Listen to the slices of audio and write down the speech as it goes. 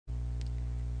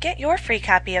Get your free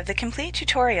copy of the complete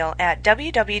tutorial at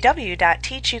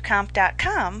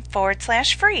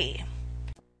www.teachucomp.com/free.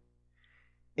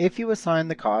 If you assign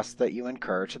the costs that you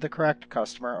incur to the correct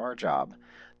customer or job,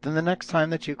 then the next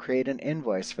time that you create an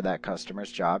invoice for that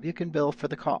customer's job, you can bill for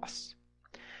the costs.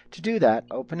 To do that,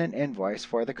 open an invoice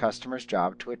for the customer's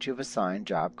job to which you've assigned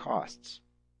job costs.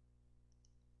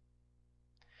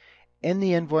 In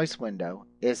the invoice window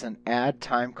is an Add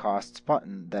Time Costs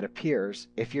button that appears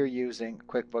if you're using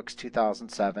QuickBooks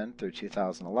 2007 through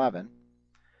 2011,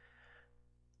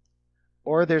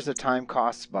 or there's a Time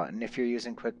Costs button if you're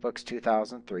using QuickBooks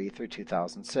 2003 through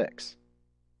 2006.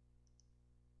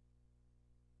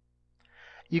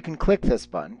 You can click this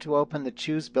button to open the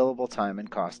Choose Billable Time and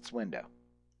Costs window.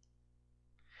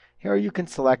 Here you can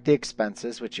select the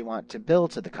expenses which you want to bill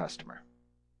to the customer.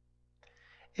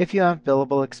 If you have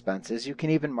billable expenses, you can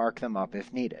even mark them up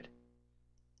if needed.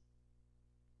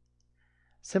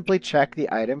 Simply check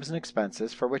the items and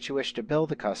expenses for which you wish to bill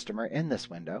the customer in this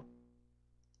window,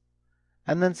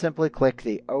 and then simply click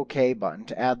the OK button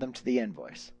to add them to the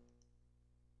invoice.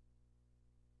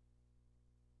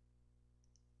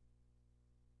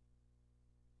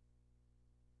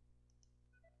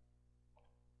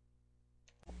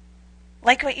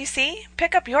 Like what you see?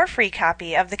 Pick up your free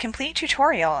copy of the complete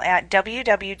tutorial at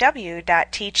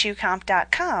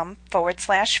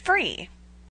www.teachucomp.com/free.